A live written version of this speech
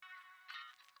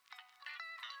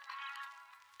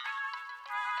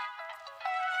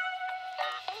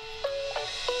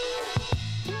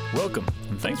Welcome,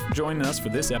 and thanks for joining us for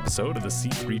this episode of the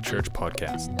C3 Church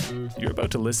Podcast. You're about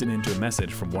to listen into a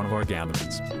message from one of our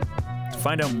gatherings. To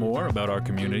find out more about our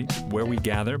community, where we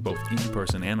gather both in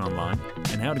person and online,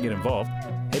 and how to get involved,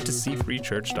 head to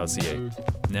c3church.ca.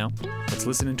 Now, let's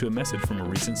listen into a message from a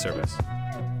recent service.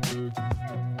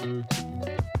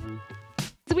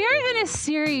 We are in a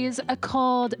series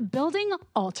called Building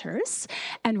Altars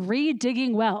and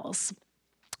Redigging Wells.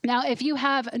 Now, if you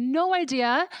have no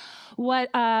idea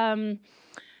what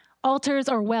altars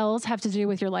or wells have to do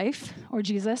with your life or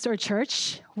Jesus or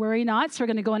church, worry not. So we're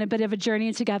going to go on a bit of a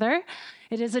journey together.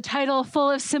 It is a title full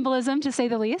of symbolism, to say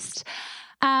the least.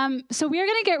 So we're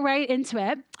going to get right into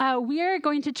it. We are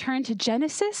going to turn to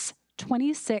Genesis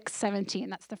 26:17.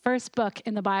 That's the first book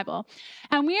in the Bible.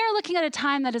 And we are looking at a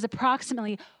time that is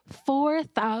approximately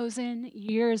 4,000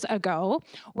 years ago,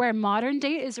 where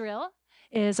modern-day Israel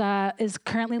is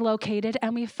currently located,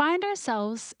 and we find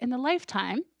ourselves in the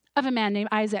lifetime of a man named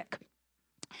Isaac.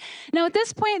 Now, at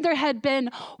this point, there had been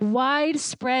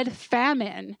widespread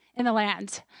famine in the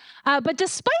land. But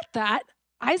despite that,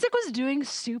 Isaac was doing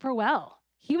super well.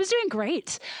 He was doing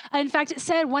great. In fact, it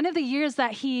said one of the years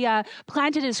that he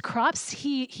planted his crops,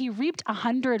 he reaped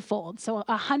 100-fold, so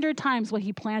 100 times what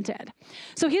he planted.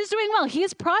 So he's doing well. He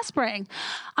is prospering.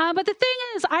 But the thing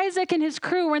is, Isaac and his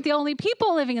crew weren't the only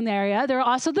people living in the area. There are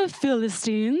also the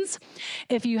Philistines.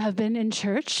 If you have been in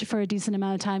church for a decent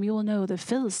amount of time, you will know the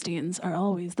Philistines are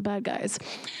always the bad guys.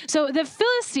 So the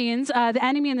Philistines, the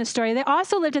enemy in the story, they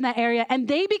also lived in that area, and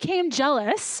they became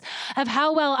jealous of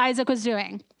how well Isaac was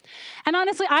doing. And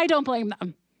honestly, I don't blame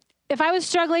them. If I was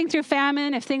struggling through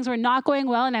famine, if things were not going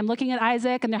well, and I'm looking at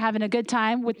Isaac and they're having a good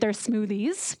time with their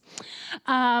smoothies,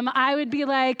 I would be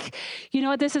like, you know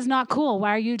what, this is not cool.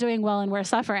 Why are you doing well and we're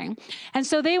suffering? And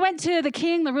so they went to the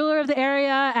king, the ruler of the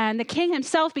area, and the king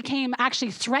himself became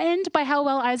actually threatened by how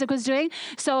well Isaac was doing.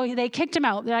 So they kicked him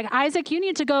out. They're like, Isaac, you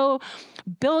need to go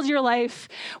build your life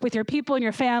with your people and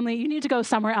your family. You need to go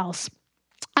somewhere else.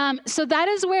 So that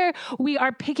is where we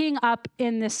are picking up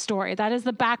in this story. That is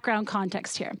the background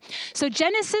context here. So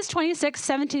Genesis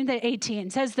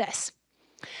 26:17-18 says this.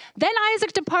 Then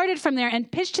Isaac departed from there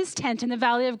and pitched his tent in the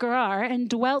valley of Gerar and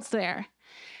dwelt there.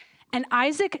 And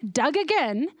Isaac dug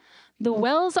again the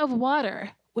wells of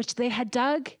water, which they had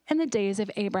dug in the days of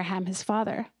Abraham his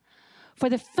father. For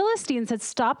the Philistines had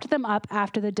stopped them up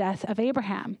after the death of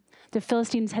Abraham. The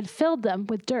Philistines had filled them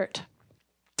with dirt.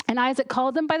 And Isaac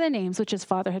called them by the names which his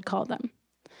father had called them.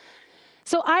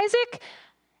 So Isaac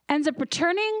ends up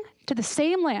returning to the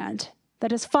same land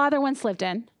that his father once lived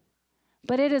in,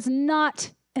 but it is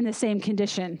not in the same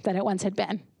condition that it once had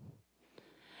been.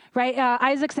 Right?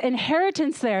 Isaac's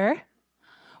inheritance there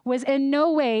was in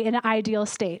no way in an ideal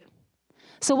state.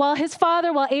 So while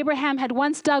Abraham had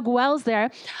once dug wells there,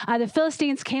 the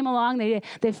Philistines came along.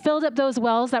 They filled up those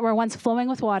wells that were once flowing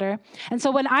with water. And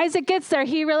so when Isaac gets there,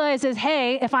 he realizes,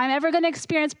 hey, if I'm ever going to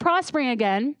experience prospering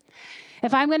again,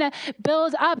 if I'm going to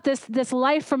build up this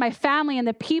life for my family and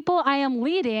the people I am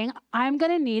leading, I'm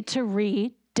going to need to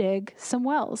re-dig some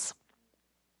wells.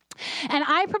 And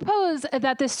I propose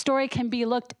that this story can be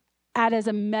looked at as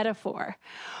a metaphor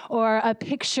or a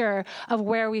picture of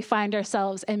where we find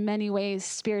ourselves in many ways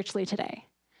spiritually today.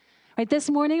 Right? This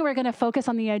morning, we're going to focus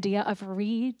on the idea of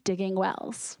redigging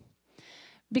wells.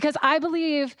 Because I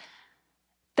believe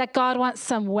that God wants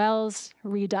some wells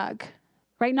redug,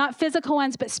 right? Not physical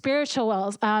ones, but spiritual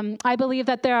wells. I believe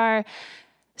that there are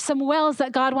some wells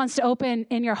that God wants to open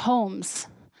in your homes.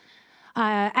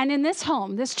 And in this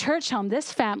home, this church home,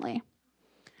 this family.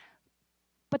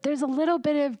 But there's a little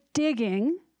bit of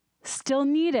digging still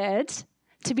needed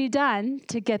to be done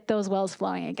to get those wells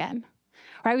flowing again.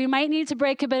 Right? We might need to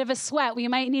break a bit of a sweat. We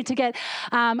might need to get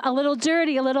a little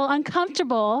dirty, a little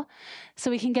uncomfortable,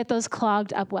 so we can get those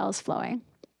clogged up wells flowing.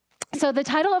 So the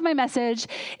title of my message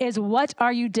is, What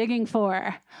Are You Digging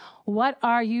For? What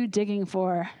are you digging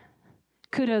for?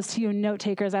 Kudos to you note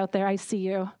takers out there. I see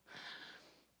you.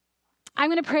 I'm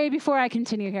going to pray before I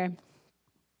continue here.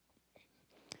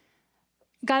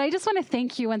 God, I just want to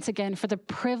thank you once again for the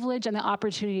privilege and the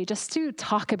opportunity just to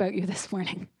talk about you this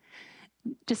morning,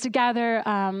 just to gather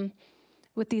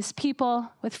with these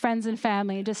people, with friends and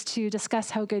family, just to discuss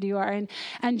how good you are.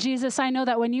 And Jesus, I know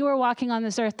that when you were walking on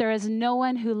this earth, there is no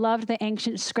one who loved the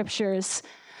ancient scriptures,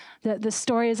 the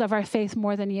stories of our faith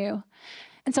more than you.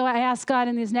 And so I ask God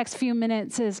in these next few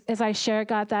minutes as I share,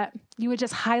 God, that you would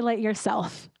just highlight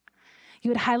yourself.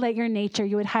 You would highlight your nature.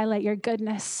 You would highlight your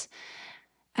goodness.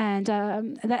 And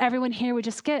that everyone here would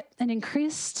just get an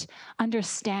increased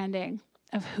understanding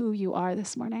of who you are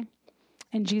this morning.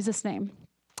 In Jesus' name,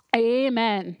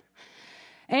 amen.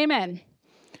 Amen.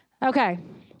 Okay.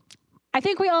 I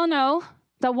think we all know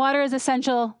that water is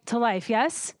essential to life,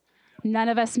 yes? None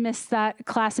of us missed that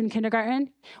class in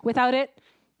kindergarten. Without it,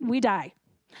 we die.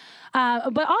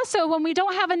 But also, when we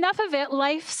don't have enough of it,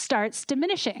 life starts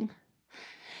diminishing.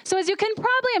 So as you can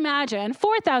probably imagine,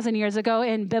 4,000 years ago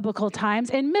in biblical times,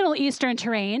 in Middle Eastern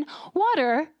terrain,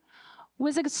 water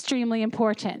was extremely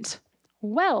important.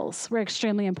 Wells were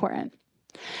extremely important.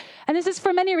 And this is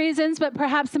for many reasons, but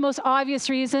perhaps the most obvious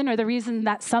reason, or the reason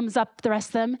that sums up the rest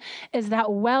of them, is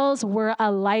that wells were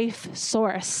a life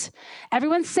source.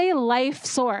 Everyone say life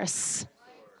source.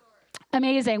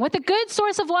 Amazing. With a good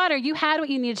source of water, you had what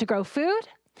you needed to grow food,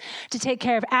 to take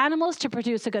care of animals, to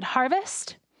produce a good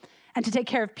harvest, and to take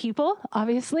care of people,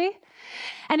 obviously.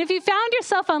 And if you found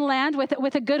yourself on land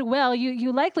with a good well,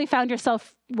 you likely found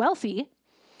yourself wealthy.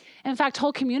 In fact,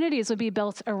 whole communities would be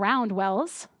built around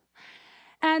wells.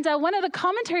 And one of the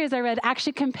commentaries I read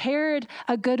actually compared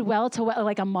a good well to what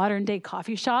like a modern day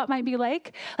coffee shop might be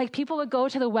like. Like people would go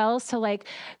to the wells to like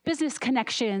business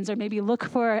connections or maybe look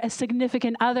for a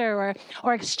significant other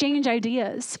or exchange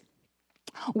ideas.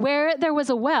 Where there was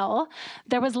a well,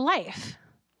 there was life.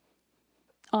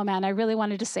 Oh man, I really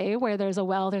wanted to say where there's a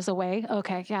well, there's a way.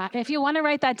 Okay, yeah. If you want to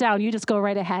write that down, you just go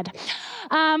right ahead.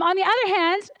 On the other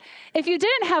hand, if you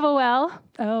didn't have a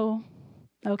well,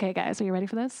 okay guys, are you ready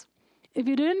for this? If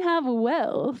you didn't have a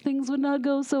well, things would not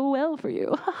go so well for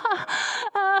you.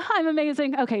 I'm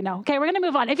amazing. Okay, no. Okay, we're going to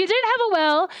move on. If you didn't have a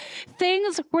well,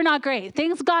 things were not great.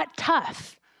 Things got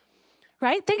tough,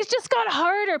 right? Things just got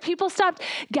harder. People stopped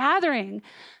gathering.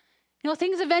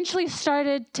 Things eventually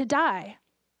started to die.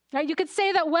 Right? You could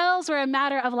say that wells were a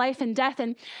matter of life and death.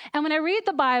 And when I read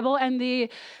the Bible and the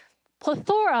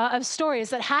plethora of stories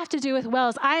that have to do with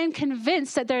wells, I am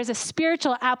convinced that there's a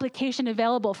spiritual application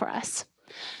available for us.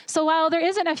 So while there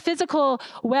isn't a physical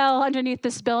well underneath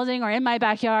this building or in my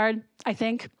backyard, I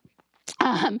think,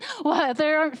 while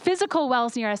there aren't physical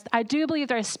wells near us, I do believe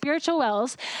there are spiritual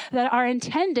wells that are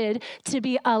intended to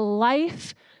be a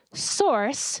life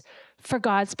source for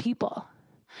God's people.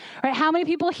 Right? How many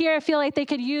people here feel like they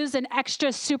could use an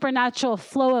extra supernatural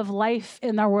flow of life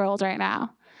in their world right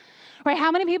now? Right?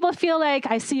 How many people feel like,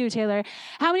 I see you, Taylor,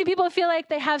 how many people feel like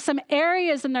they have some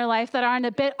areas in their life that are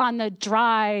a bit on the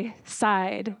dry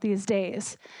side these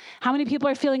days? How many people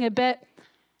are feeling a bit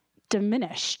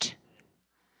diminished?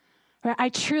 Right? I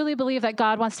truly believe that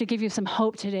God wants to give you some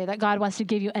hope today, that God wants to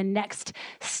give you a next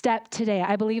step today.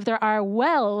 I believe there are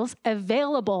wells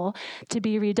available to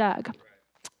be redug.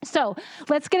 So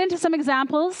let's get into some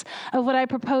examples of what I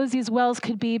propose these wells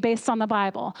could be based on the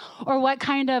Bible, or what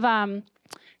kind of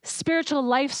spiritual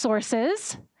life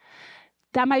sources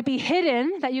that might be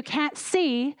hidden, that you can't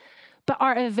see, but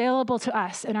are available to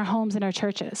us in our homes and our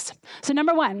churches. So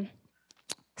number one,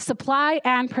 supply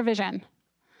and provision.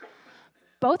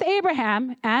 Both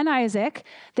Abraham and Isaac,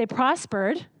 they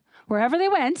prospered wherever they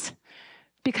went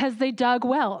because they dug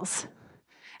wells.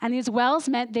 And these wells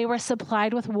meant they were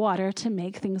supplied with water to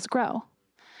make things grow.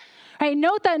 Right?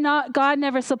 Note that God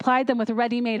never supplied them with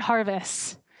ready-made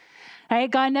harvests. Right?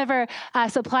 God never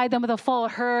supplied them with a full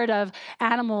herd of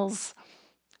animals,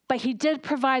 but he did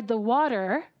provide the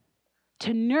water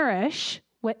to nourish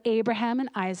what Abraham and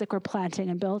Isaac were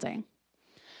planting and building.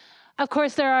 Of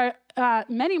course, there are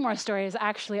many more stories,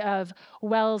 actually, of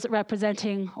wells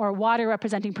representing or water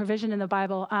representing provision in the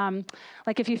Bible.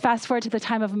 Like if you fast forward to the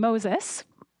time of Moses,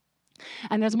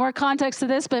 and there's more context to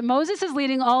this, but Moses is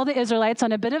leading all the Israelites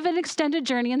on a bit of an extended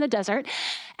journey in the desert,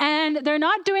 and they're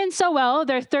not doing so well.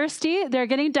 They're thirsty. They're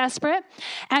getting desperate.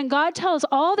 And God tells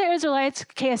all the Israelites,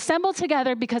 okay, assemble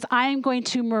together because I am going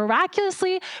to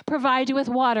miraculously provide you with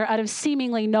water out of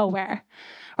seemingly nowhere.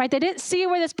 Right? They didn't see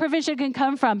where this provision can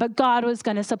come from, but God was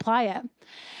going to supply it.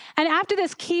 And after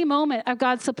this key moment of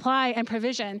God's supply and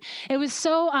provision, it was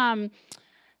so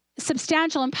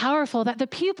substantial and powerful that the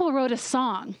people wrote a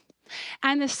song.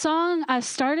 And the song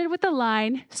started with the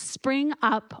line, "Spring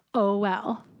up, oh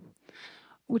well,"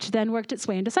 which then worked its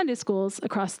way into Sunday schools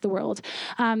across the world.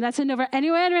 That's in November.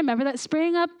 Anyone remember that?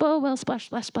 Spring up, oh well, splash,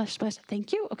 splash, splash, splash.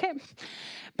 Thank you. Okay.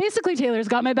 Basically, Taylor's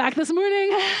got my back this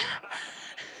morning.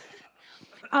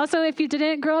 Also, if you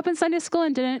didn't grow up in Sunday school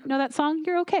and didn't know that song,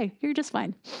 you're okay. You're just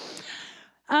fine.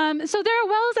 So there are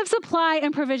wells of supply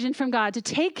and provision from God to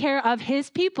take care of his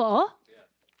people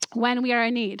when we are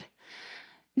in need.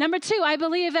 Number two, I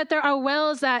believe that there are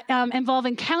wells that involve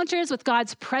encounters with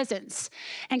God's presence.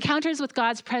 Encounters with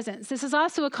God's presence. This is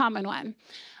also a common one,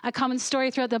 a common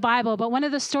story throughout the Bible. But one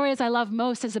of the stories I love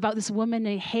most is about this woman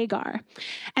named Hagar.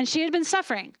 And she had been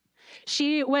suffering.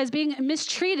 She was being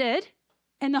mistreated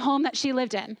in the home that she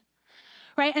lived in,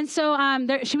 right? And so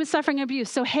she was suffering abuse.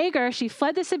 So Hagar, she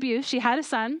fled this abuse. She had a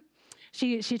son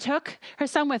She took her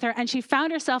son with her, and she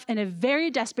found herself in a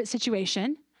very desperate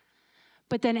situation,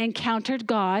 but then encountered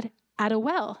God at a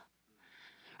well.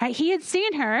 Right? He had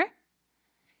seen her.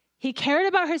 He cared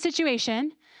about her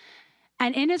situation.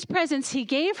 And in his presence, he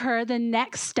gave her the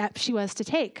next step she was to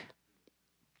take.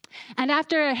 And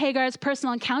after Hagar's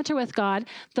personal encounter with God,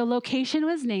 the location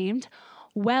was named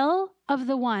Well of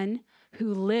the One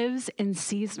Who Lives and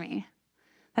Sees Me.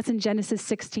 That's in Genesis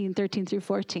 16, 13 through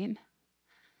 14.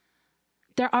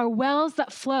 There are wells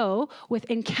that flow with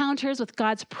encounters with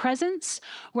God's presence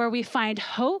where we find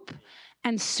hope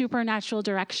and supernatural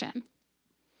direction.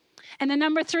 And then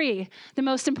number 3, the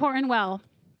most important well,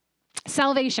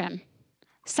 salvation.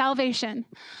 Salvation.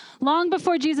 Long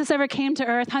before Jesus ever came to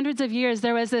earth, hundreds of years,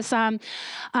 there was this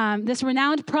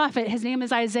renowned prophet. His name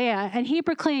is Isaiah, and he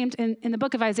proclaimed in the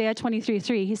book of Isaiah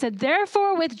 23:3, he said,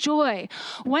 "Therefore with joy,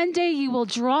 one day you will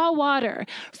draw water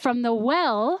from the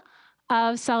well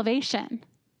of salvation."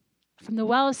 From the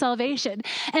well of salvation.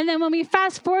 And then when we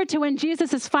fast forward to when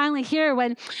Jesus is finally here,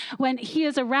 when he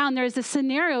is around, there's a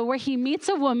scenario where he meets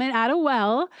a woman at a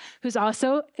well who's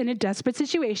also in a desperate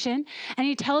situation. And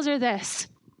he tells her this,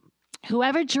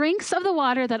 "Whoever drinks of the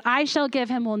water that I shall give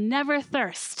him will never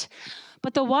thirst.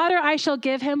 But the water I shall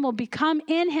give him will become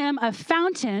in him a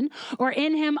fountain, or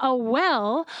in him a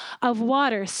well of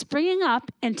water springing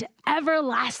up into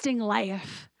everlasting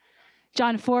life."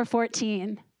 John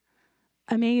 4:14.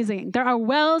 Amazing. There are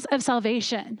wells of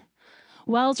salvation,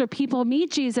 wells where people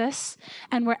meet Jesus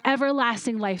and where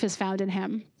everlasting life is found in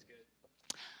him.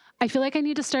 I feel like I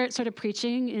need to start sort of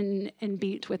preaching in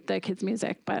beat with the kids'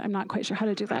 music, but I'm not quite sure how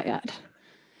to do that yet.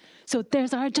 So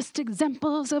there's our just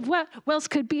examples of what wells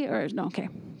could be, or no, okay,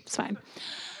 it's fine.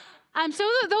 So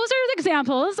those are the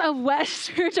examples of what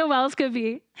spiritual wells could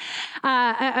be.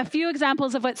 A few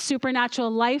examples of what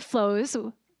supernatural life flows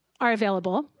are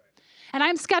available. And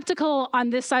I'm skeptical on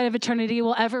this side of eternity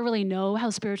we'll ever really know how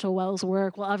spiritual wells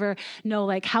work. We'll ever know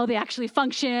like how they actually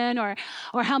function or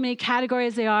how many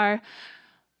categories they are.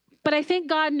 But I think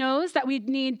God knows that we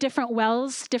need different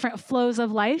wells, different flows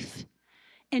of life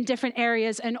in different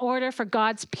areas in order for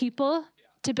God's people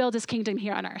to build his kingdom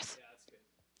here on earth.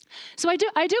 So I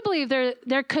do believe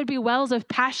there could be wells of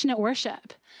passionate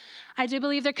worship. I do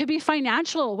believe there could be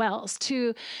financial wells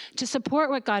to support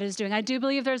what God is doing. I do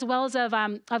believe there's wells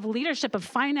of leadership, of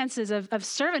finances, of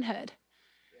servanthood.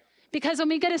 Because when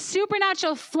we get a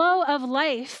supernatural flow of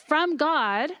life from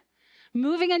God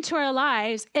moving into our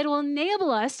lives, it will enable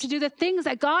us to do the things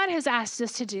that God has asked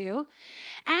us to do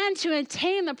and to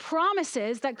attain the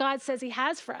promises that God says he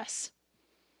has for us.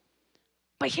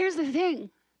 But here's the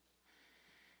thing.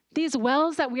 These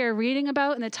wells that we are reading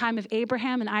about in the time of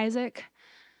Abraham and Isaac,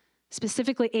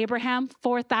 specifically Abraham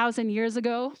 4,000 years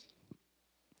ago,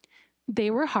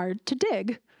 they were hard to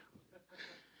dig.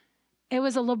 It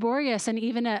was a laborious and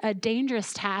even a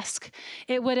dangerous task.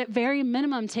 It would at very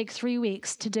minimum take 3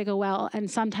 weeks to dig a well, and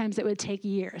sometimes it would take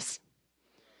years.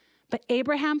 But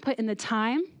Abraham put in the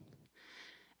time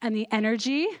and the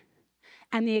energy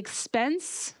and the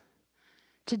expense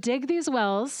to dig these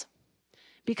wells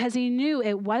because he knew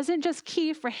it wasn't just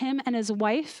key for him and his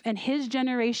wife and his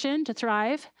generation to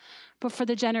thrive, but for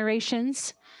the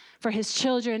generations, for his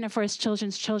children and for his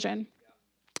children's children.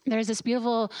 There's this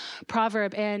beautiful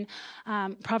proverb in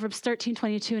Proverbs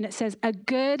 13:22, and it says, "A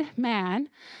good man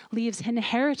leaves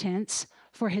inheritance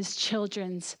for his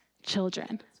children's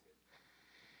children."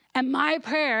 And my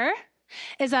prayer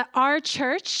is that our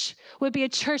church would be a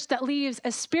church that leaves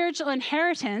a spiritual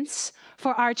inheritance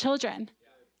for our children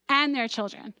and their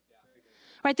children.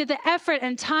 Right, that the effort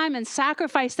and time and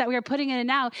sacrifice that we are putting in it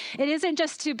now, it isn't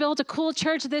just to build a cool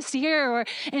church this year or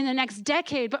in the next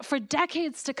decade, but for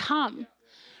decades to come.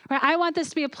 Right, I want this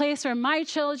to be a place where my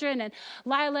children and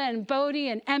Lila and Bodie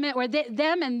and Emmett, where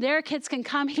them and their kids can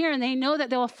come here and they know that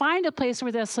they'll find a place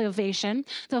where there's salvation.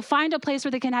 They'll find a place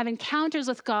where they can have encounters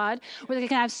with God, where they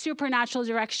can have supernatural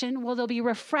direction, where they'll be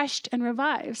refreshed and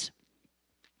revived.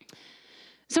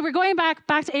 So we're going back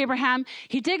to Abraham.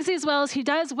 He digs these wells. He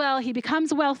does well. He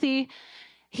becomes wealthy.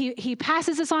 He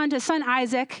passes this on to his son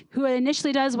Isaac, who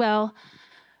initially does well.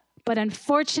 But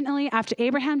unfortunately, after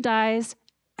Abraham dies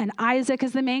and Isaac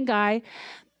is the main guy,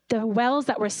 the wells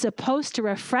that were supposed to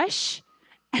refresh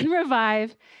and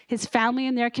revive his family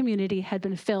and their community had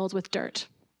been filled with dirt.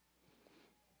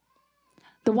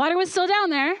 The water was still down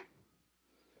there,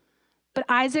 but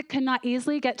Isaac could not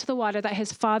easily get to the water that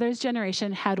his father's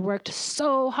generation had worked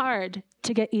so hard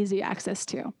to get easy access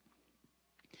to.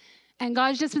 And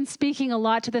God's just been speaking a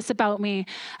lot to this about me,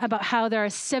 about how there are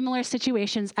similar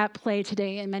situations at play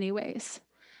today in many ways.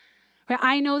 Right?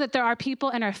 I know that there are people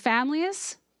in our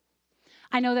families,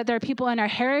 I know that there are people in our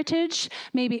heritage,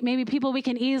 maybe people we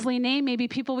can easily name, maybe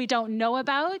people we don't know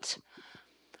about.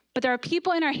 But there are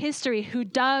people in our history who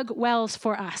dug wells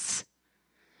for us,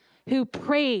 who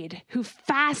prayed, who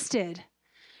fasted,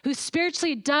 who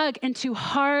spiritually dug into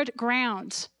hard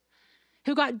ground,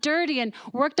 who got dirty and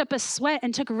worked up a sweat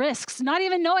and took risks, not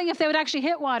even knowing if they would actually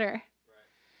hit water. Right.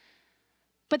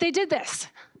 But they did this.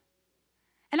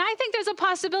 And I think there's a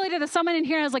possibility that someone in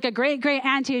here is like a great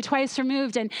auntie twice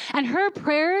removed, and her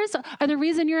prayers are the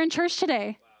reason you're in church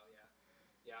today.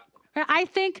 Wow, yeah. I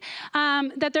think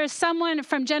that there's someone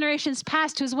from generations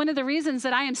past who's one of the reasons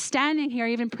that I am standing here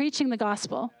even preaching the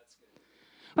gospel.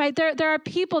 Right? There are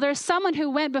people, there's someone who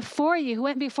went before you, who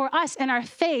went before us in our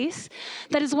faith,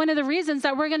 that is one of the reasons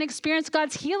that we're going to experience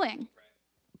God's healing.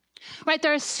 Right?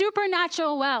 There are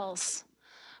supernatural wells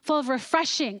full of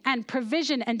refreshing and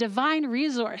provision and divine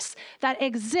resource that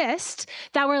exist,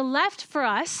 that were left for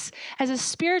us as a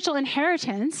spiritual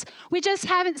inheritance. We just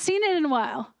haven't seen it in a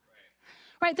while.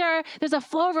 Right? There's a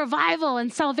flow of revival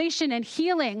and salvation and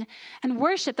healing and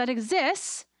worship that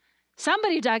exists.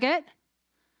 Somebody dug it.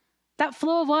 That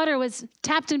flow of water was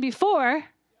tapped in before,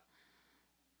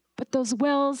 but those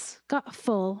wells got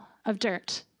full of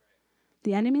dirt.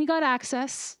 The enemy got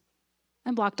access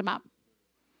and blocked them up.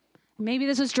 Maybe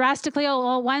this was drastically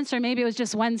all at once, or maybe it was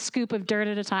just one scoop of dirt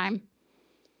at a time.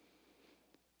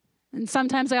 And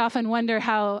sometimes I often wonder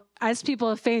how, as people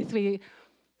of faith, we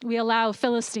allow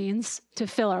Philistines to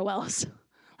fill our wells.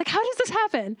 Like, how does this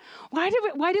happen? Why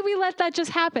did we let that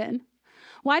just happen?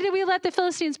 Why did we let the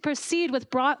Philistines proceed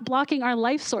with blocking our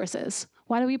life sources?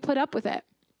 Why do we put up with it?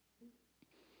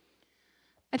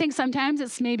 I think sometimes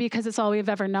it's maybe because it's all we've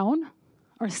ever known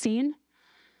or seen.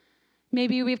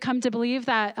 Maybe we've come to believe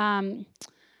that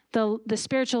the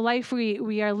spiritual life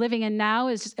we are living in now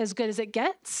is as good as it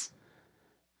gets.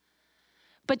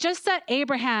 But just that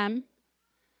Abraham,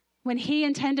 when he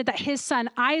intended that his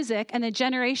son Isaac and the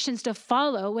generations to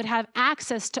follow would have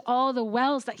access to all the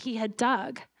wells that he had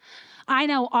dug, I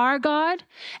know our God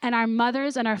and our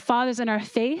mothers and our fathers in our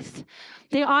faith,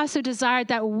 they also desired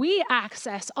that we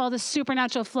access all the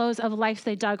supernatural flows of life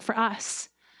they dug for us.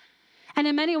 And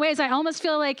in many ways, I almost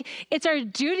feel like it's our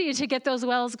duty to get those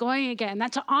wells going again,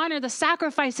 that to honor the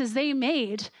sacrifices they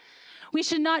made. We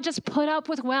should not just put up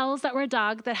with wells that were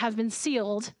dug that have been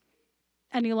sealed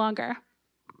any longer.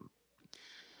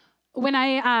 When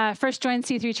I first joined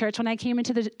C3 Church, when I came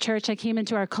into the church, I came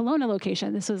into our Kelowna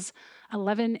location. This was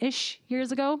 11-ish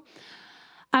years ago.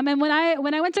 And when I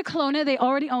went to Kelowna, they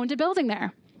already owned a building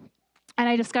there. And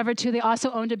I discovered, too, they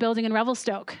also owned a building in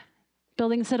Revelstoke.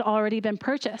 Buildings had already been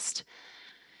purchased.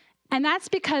 And that's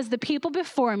because the people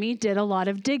before me did a lot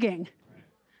of digging.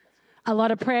 A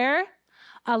lot of prayer,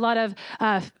 a lot of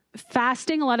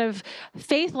fasting, a lot of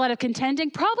faith, a lot of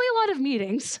contending, probably a lot of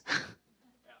meetings.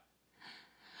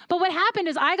 But what happened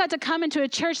is I got to come into a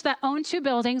church that owned two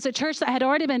buildings, a church that had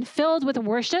already been filled with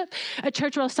worship, a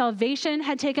church where salvation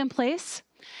had taken place.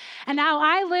 And now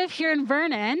I live here in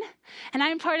Vernon, and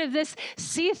I'm part of this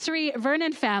C3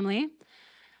 Vernon family.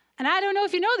 And I don't know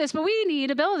if you know this, but we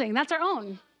need a building. That's our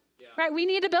own, right? We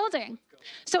need a building.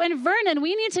 So in Vernon,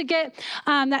 we need to get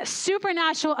that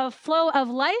supernatural flow of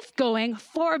life going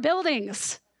for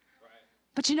buildings. Right.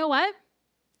 But you know what?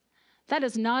 That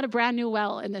is not a brand new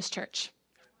well in this church.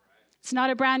 It's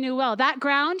not a brand new well. That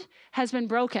ground has been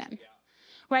broken,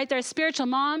 right? There are spiritual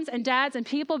moms and dads and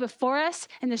people before us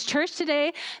in this church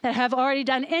today that have already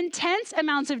done intense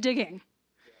amounts of digging.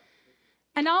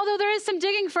 And although there is some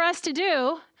digging for us to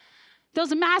do,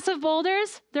 those massive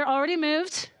boulders, they're already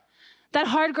moved. That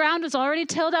hard ground was already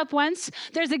tilled up once.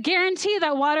 There's a guarantee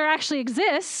that water actually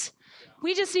exists.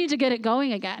 We just need to get it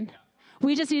going again.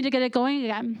 We just need to get it going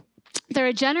again. There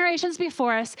are generations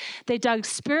before us, they dug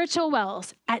spiritual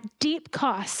wells at deep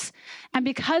costs. And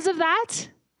because of that,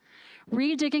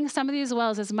 redigging some of these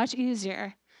wells is much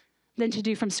easier than to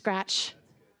do from scratch.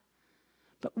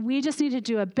 But we just need to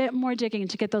do a bit more digging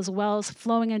to get those wells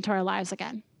flowing into our lives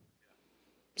again.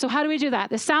 So how do we do that?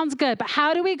 This sounds good, but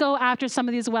how do we go after some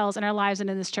of these wells in our lives and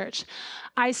in this church?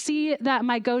 I see that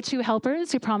my go-to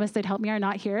helpers who promised they'd help me are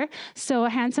not here. So a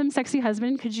handsome, sexy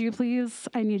husband, could you please,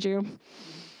 I need you.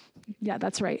 Yeah,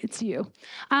 that's right. It's you.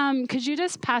 Could you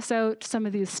just pass out some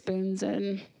of these spoons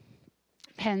and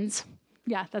pens?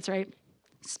 Yeah, that's right.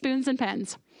 Spoons and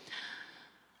pens.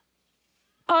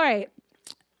 All right.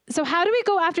 So how do we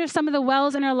go after some of the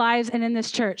wells in our lives and in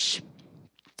this church?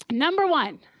 Number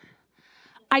one,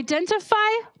 identify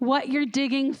what you're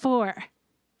digging for.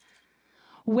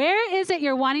 Where is it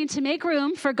you're wanting to make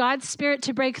room for God's Spirit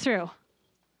to break through?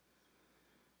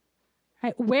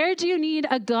 Right, where do you need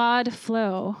a God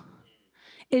flow?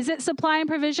 Is it supply and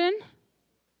provision?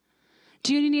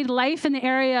 Do you need life in the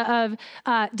area of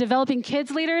developing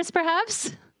kids leaders,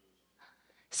 perhaps?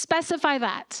 Specify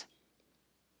that.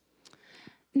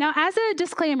 Now, as a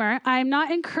disclaimer, I'm not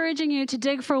encouraging you to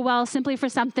dig for a well simply for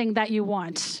something that you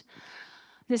want.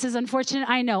 This is unfortunate,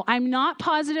 I know. I'm not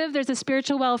positive there's a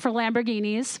spiritual well for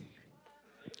Lamborghinis.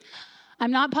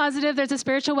 I'm not positive there's a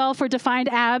spiritual well for defined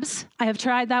abs. I have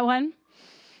tried that one.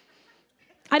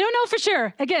 I don't know for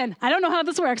sure. Again, I don't know how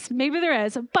this works. Maybe there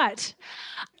is, but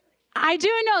I do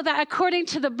know that according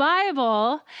to the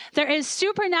Bible, there is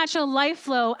supernatural life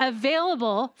flow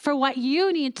available for what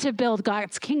you need to build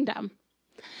God's kingdom.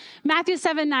 Matthew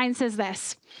 7:9 says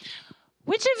this,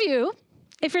 which of you,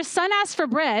 if your son asks for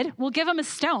bread, will give him a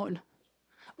stone?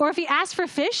 Or if he asks for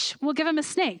fish, will give him a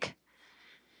snake?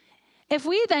 If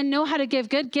we then know how to give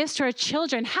good gifts to our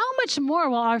children, how much more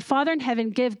will our Father in heaven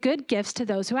give good gifts to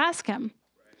those who ask him?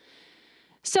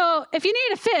 So if you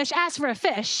need a fish, ask for a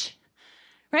fish.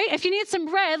 Right? If you need some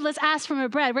bread, let's ask for more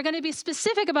bread. We're going to be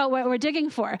specific about what we're digging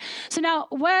for. So now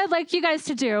what I'd like you guys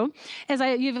to do is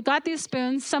you've got these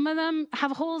spoons. Some of them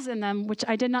have holes in them, which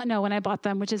I did not know when I bought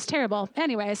them, which is terrible.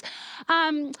 Anyways,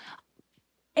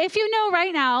 if you know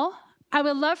right now, I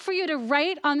would love for you to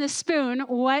write on the spoon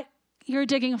what you're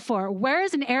digging for. Where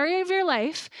is an area of your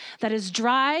life that is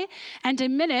dry and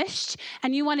diminished,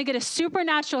 and you want to get a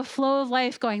supernatural flow of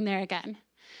life going there again?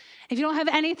 If you don't have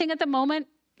anything at the moment,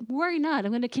 worry not.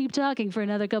 I'm going to keep talking for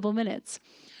another couple minutes.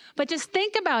 But just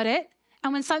think about it.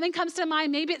 And when something comes to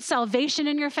mind, maybe it's salvation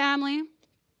in your family.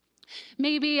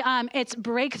 Maybe it's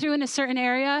breakthrough in a certain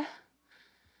area.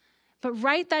 But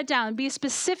write that down. Be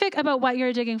specific about what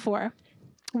you're digging for.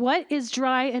 What is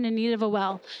dry and in need of a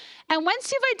well? And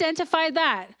once you've identified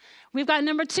that, we've got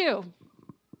number 2.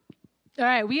 All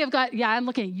right, we have got, I'm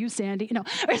looking at you, Sandy. No,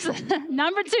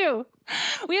 number 2,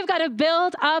 we have got to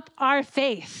build up our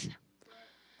faith.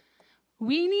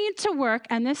 We need to work,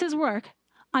 and this is work,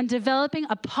 on developing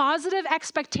a positive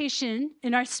expectation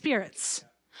in our spirits,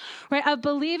 right? Of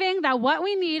believing that what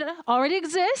we need already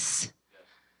exists,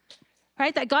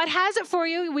 right? That God has it for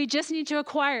you. We just need to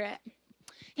acquire it.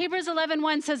 Hebrews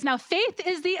 11:1 says, now faith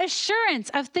is the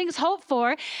assurance of things hoped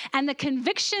for and the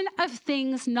conviction of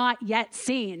things not yet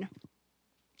seen.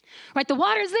 Right? The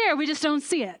water's there. We just don't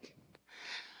see it.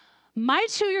 My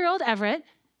 2-year-old Everett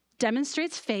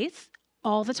demonstrates faith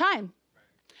all the time.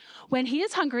 When he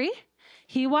is hungry,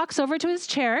 he walks over to his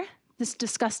chair, this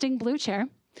disgusting blue chair,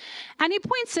 and he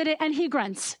points at it and he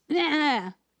grunts.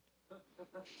 Nah.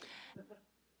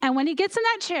 And when he gets in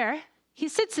that chair, he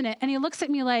sits in it and he looks at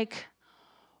me like,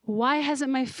 why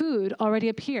hasn't my food already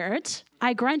appeared?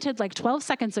 I grunted like 12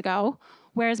 seconds ago.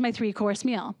 Where's my 3-course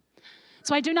meal?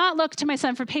 So I do not look to my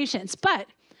son for patience, but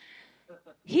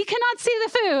he cannot see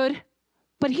the food,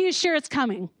 but he is sure it's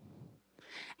coming.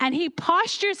 And he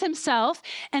postures himself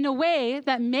in a way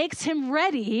that makes him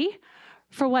ready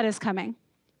for what is coming.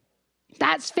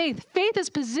 That's faith. Faith is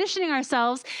positioning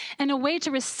ourselves in a way to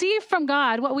receive from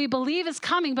God what we believe is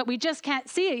coming, but we just can't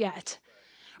see it yet.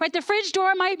 Right? The fridge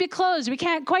door might be closed. We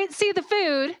can't quite see the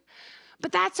food,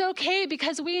 but that's okay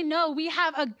because we know we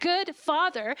have a good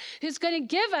Father who's going to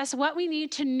give us what we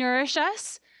need to nourish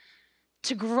us,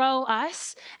 to grow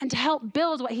us, and to help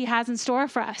build what he has in store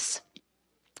for us.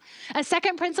 A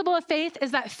second principle of faith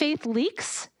is that faith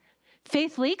leaks.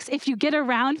 Faith leaks. If you get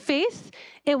around faith,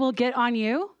 it will get on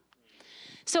you.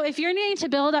 So if you're needing to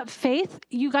build up faith,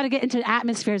 you got to get into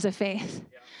atmospheres of faith.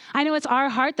 Yeah. I know it's our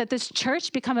heart that this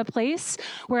church become a place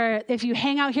where if you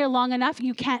hang out here long enough,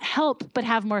 you can't help but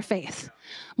have more faith,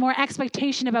 more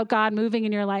expectation about God moving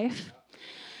in your life.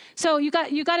 So you got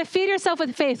to feed yourself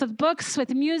with faith, with books, with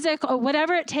music, or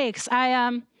whatever it takes.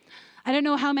 I don't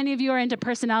know how many of you are into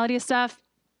personality stuff.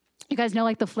 You guys know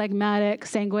like the phlegmatic,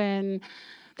 sanguine.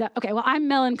 Okay, well, I'm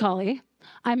melancholy.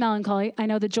 I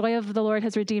know the joy of the Lord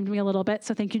has redeemed me a little bit,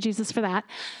 so thank you, Jesus, for that.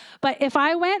 But if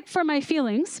I went for my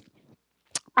feelings,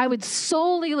 I would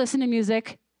solely listen to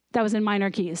music that was in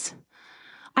minor keys.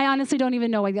 I honestly don't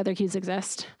even know why the other keys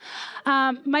exist.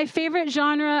 My favorite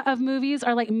genre of movies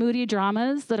are like moody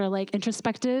dramas that are like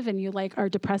introspective and you like are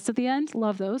depressed at the end.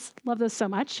 Love those so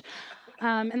much.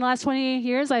 In the last 20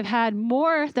 years, I've had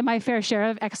more than my fair share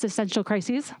of existential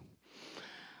crises.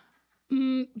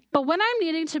 But when I'm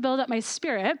needing to build up my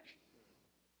spirit,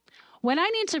 when I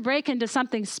need to break into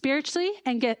something spiritually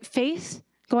and get faith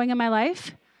going in my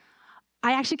life,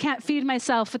 I actually can't feed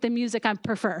myself with the music I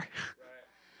prefer.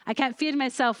 I can't feed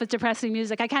myself with depressing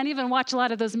music. I can't even watch a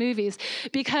lot of those movies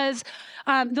because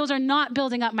those are not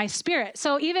building up my spirit.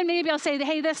 So even maybe I'll say,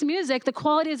 hey, this music, the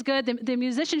quality is good, the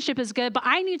musicianship is good, but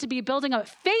I need to be building up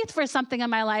faith for something in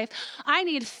my life. I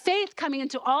need faith coming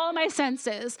into all my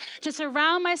senses to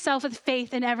surround myself with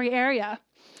faith in every area.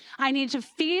 I need to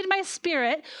feed my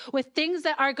spirit with things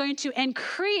that are going to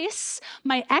increase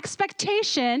my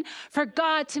expectation for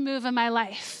God to move in my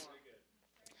life.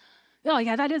 Oh,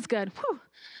 yeah, that is good. Whew.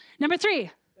 Number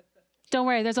 3, don't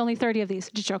worry, there's only 30 of these.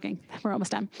 Just joking. We're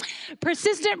almost done.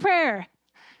 Persistent prayer.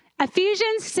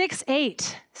 Ephesians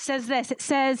 6:8 says this. It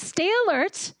says, stay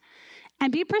alert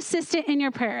and be persistent in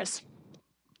your prayers.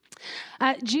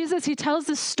 Jesus, he tells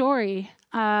this story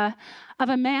of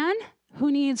a man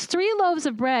who needs 3 loaves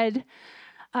of bread,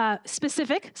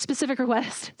 specific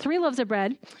request, 3 loaves of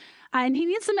bread, and he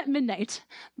needs them at midnight.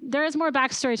 There is more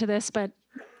backstory to this, but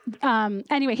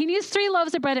anyway, he needs 3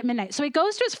 loaves of bread at midnight. So he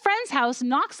goes to his friend's house,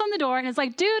 knocks on the door, and is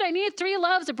like, dude, I need 3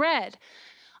 loaves of bread.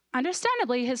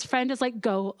 Understandably, his friend is like,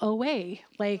 go away.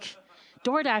 Like,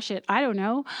 DoorDash it. I don't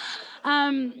know.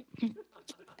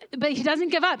 But he doesn't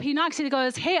give up. He knocks. He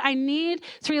goes, hey, I need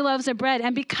 3 loaves of bread.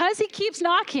 And because he keeps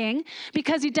knocking,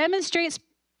 because he demonstrates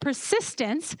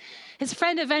persistence, his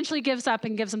friend eventually gives up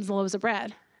and gives him the loaves of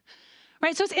bread.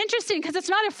 Right? So it's interesting because it's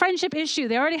not a friendship issue.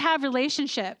 They already have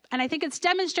relationship. And I think it's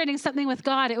demonstrating something with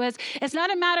God. It's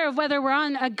not a matter of whether we're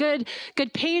on a good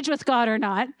page with God or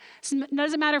not. It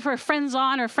doesn't matter if we're friends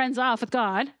on or friends off with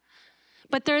God.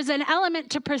 But there's an element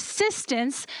to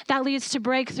persistence that leads to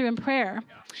breakthrough in prayer.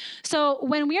 So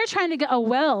when we are trying to get a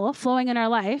well flowing in our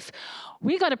life,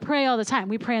 we got to pray all the time.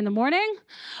 We pray in the morning.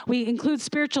 We include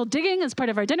spiritual digging as part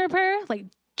of our dinner prayer. Like,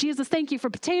 Jesus, thank you for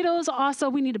potatoes. Also,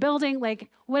 we need a building. Like,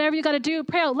 whatever you got to do,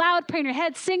 pray out loud, pray in your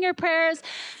head, sing your prayers,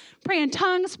 pray in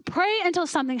tongues, pray until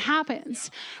something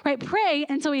happens, right? Pray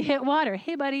until we hit water.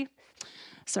 Hey, buddy.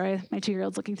 Sorry, my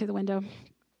 2-year-old's looking through the window.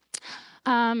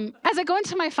 As I go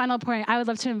into my final point, I would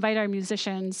love to invite our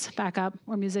musicians back up,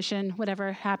 or musician,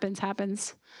 whatever happens.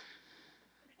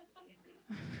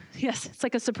 Yes, it's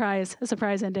like a surprise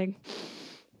ending.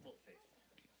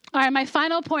 All right, my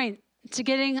final point to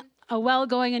getting a well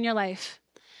going in your life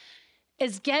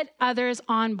is get others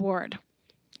on board.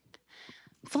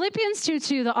 Philippians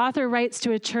 2:2, the author writes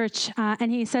to a church,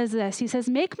 and he says this. He says,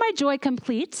 make my joy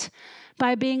complete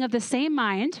by being of the same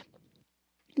mind,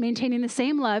 maintaining the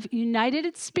same love, united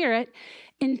in spirit,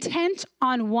 intent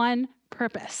on one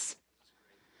purpose.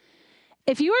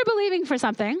 If you are believing for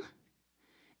something,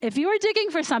 if you are digging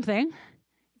for something,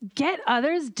 get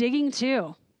others digging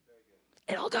too.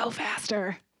 It'll go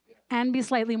faster and be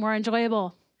slightly more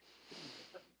enjoyable.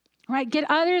 Right? Get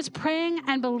others praying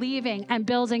and believing and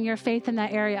building your faith in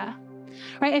that area.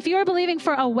 Right? If you are believing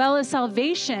for a well of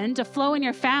salvation to flow in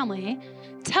your family,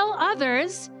 tell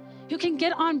others who can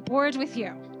get on board with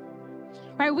you.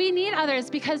 Right? We need others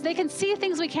because they can see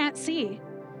things we can't see.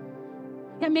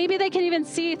 Yeah, maybe they can even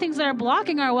see things that are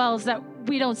blocking our wells that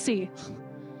we don't see.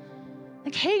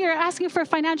 Like, hey, you're asking for a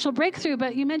financial breakthrough,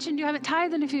 but you mentioned you haven't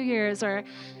tithed in a few years. Or,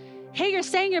 hey, you're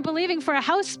saying you're believing for a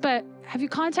house, but have you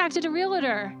contacted a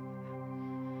realtor?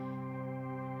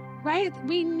 Right?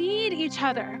 We need each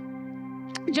other.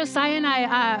 Josiah and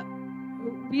I,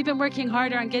 we've been working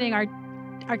harder on getting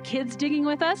our kids digging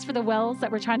with us for the wells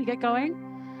that we're trying to get going.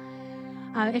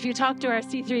 If you talk to our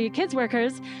C3 kids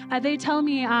workers, they tell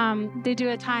me they do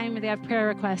a time where they have prayer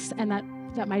requests, and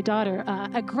that my daughter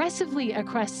aggressively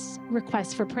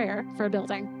requests for prayer for a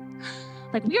building.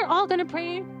 Like, we are all going to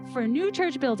pray for a new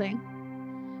church building,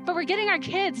 but we're getting our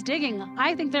kids digging.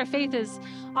 I think their faith is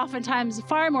oftentimes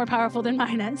far more powerful than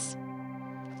mine is.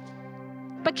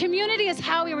 But community is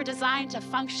how we were designed to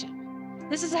function.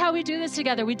 This is how we do this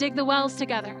together. We dig the wells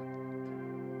together.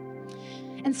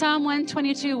 In Psalm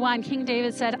 122:1, King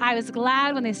David said, I was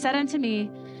glad when they said unto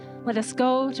me, let us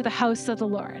go to the house of the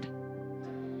Lord.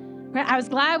 Right? I was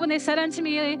glad when they said unto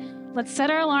me, let's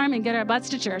set our alarm and get our butts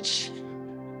to church.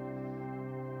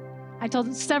 I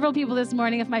told several people this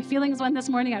morning, if my feelings went this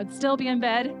morning, I would still be in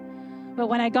bed. But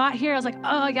when I got here, I was like,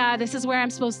 oh yeah, this is where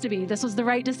I'm supposed to be. This was the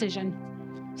right decision.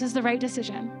 This is the right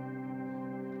decision.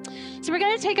 So we're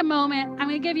going to take a moment. I'm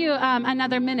going to give you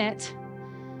another minute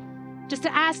just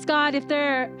to ask God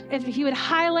if he would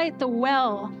highlight the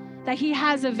well that he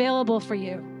has available for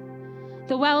you.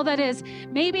 The well that is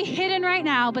maybe hidden right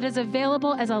now, but is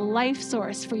available as a life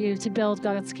source for you to build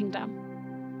God's kingdom.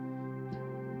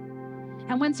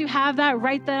 And once you have that,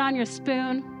 write that on your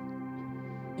spoon.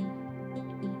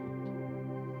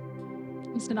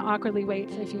 I'm just going to awkwardly wait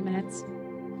for a few minutes.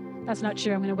 That's not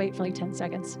true. I'm going to wait for like 10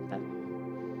 seconds. But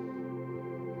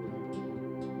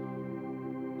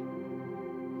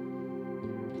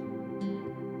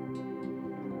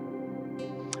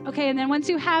Okay, and then once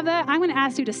you have that, I'm going to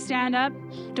ask you to stand up.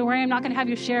 Don't worry, I'm not going to have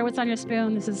you share what's on your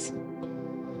spoon.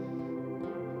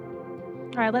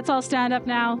 All right, let's all stand up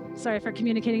now. Sorry for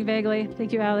communicating vaguely.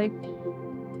 Thank you, Allie.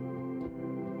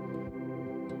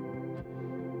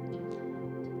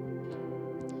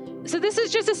 So this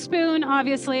is just a spoon,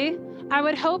 obviously. I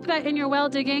would hope that in your well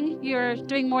digging, you're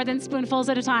doing more than spoonfuls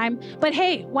at a time. But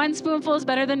hey, one spoonful is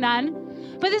better than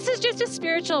none. But this is just a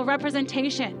spiritual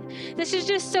representation. This is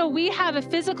just so we have a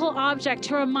physical object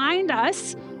to remind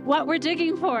us what we're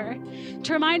digging for,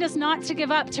 to remind us not to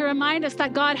give up, to remind us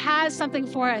that God has something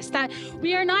for us, that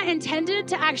we are not intended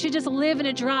to actually just live in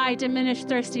a dry, diminished,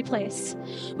 thirsty place.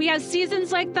 We have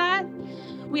seasons like that.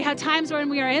 We have times when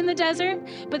we are in the desert,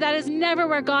 but that is never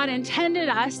where God intended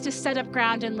us to set up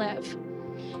ground and live.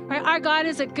 Right? Our God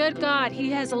is a good God. He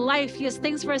has a life. He has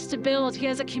things for us to build. He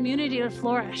has a community to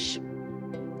flourish.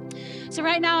 So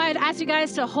right now, I'd ask you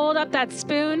guys to hold up that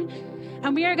spoon,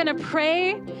 and we are going to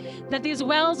pray that these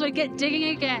wells would get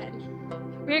digging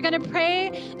again. We are going to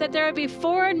pray that there would be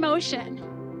forward motion.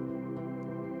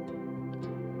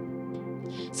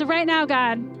 So right now,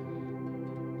 God,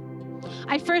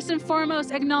 I first and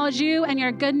foremost acknowledge you and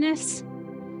your goodness,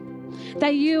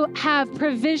 that you have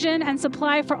provision and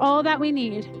supply for all that we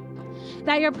need,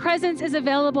 that your presence is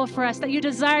available for us, that you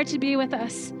desire to be with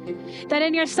us, that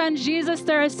in your Son Jesus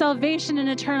there is salvation and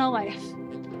eternal life.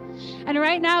 And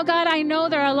right now, God, I know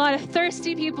there are a lot of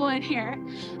thirsty people in here,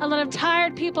 a lot of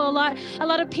tired people, a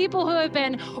lot of people who have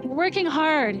been working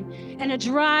hard in a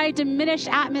dry, diminished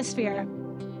atmosphere.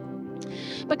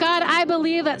 But God, I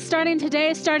believe that starting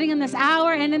today, starting in this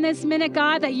hour and in this minute,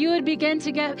 God, that you would begin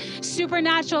to get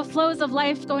supernatural flows of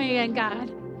life going again,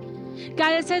 God.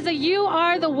 God, it says that you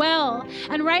are the well.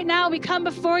 And right now we come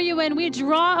before you and we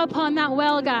draw upon that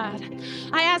well, God.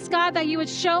 I ask, God, that you would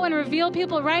show and reveal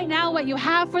people right now what you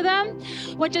have for them,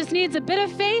 what just needs a bit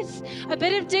of faith, a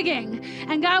bit of digging.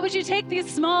 And God, would you take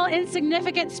these small,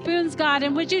 insignificant spoons, God,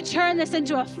 and would you turn this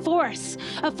into a force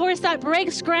that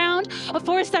breaks ground, a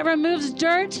force that removes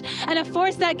dirt, and a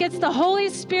force that gets the Holy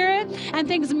Spirit and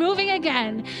things moving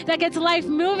again, that gets life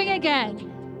moving again.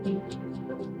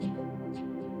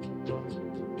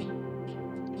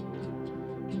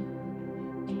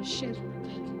 Shit.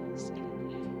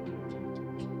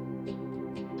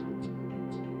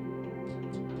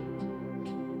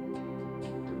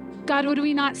 God, would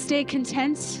we not stay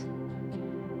content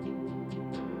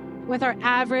with our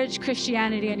average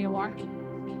Christianity anymore?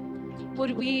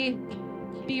 Would we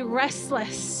be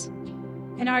restless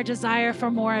in our desire for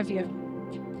more of you?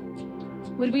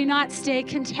 Would we not stay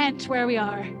content where we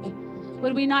are?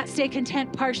 Would we not stay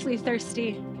content partially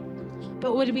thirsty?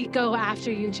 But would we go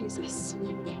after you, Jesus?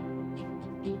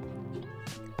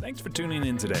 Thanks for tuning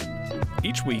in today.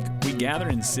 Each week, we gather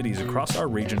in cities across our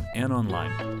region and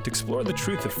online to explore the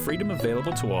truth of freedom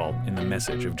available to all in the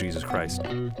message of Jesus Christ.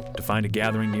 To find a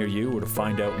gathering near you or to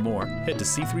find out more, head to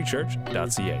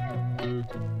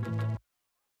c3church.ca.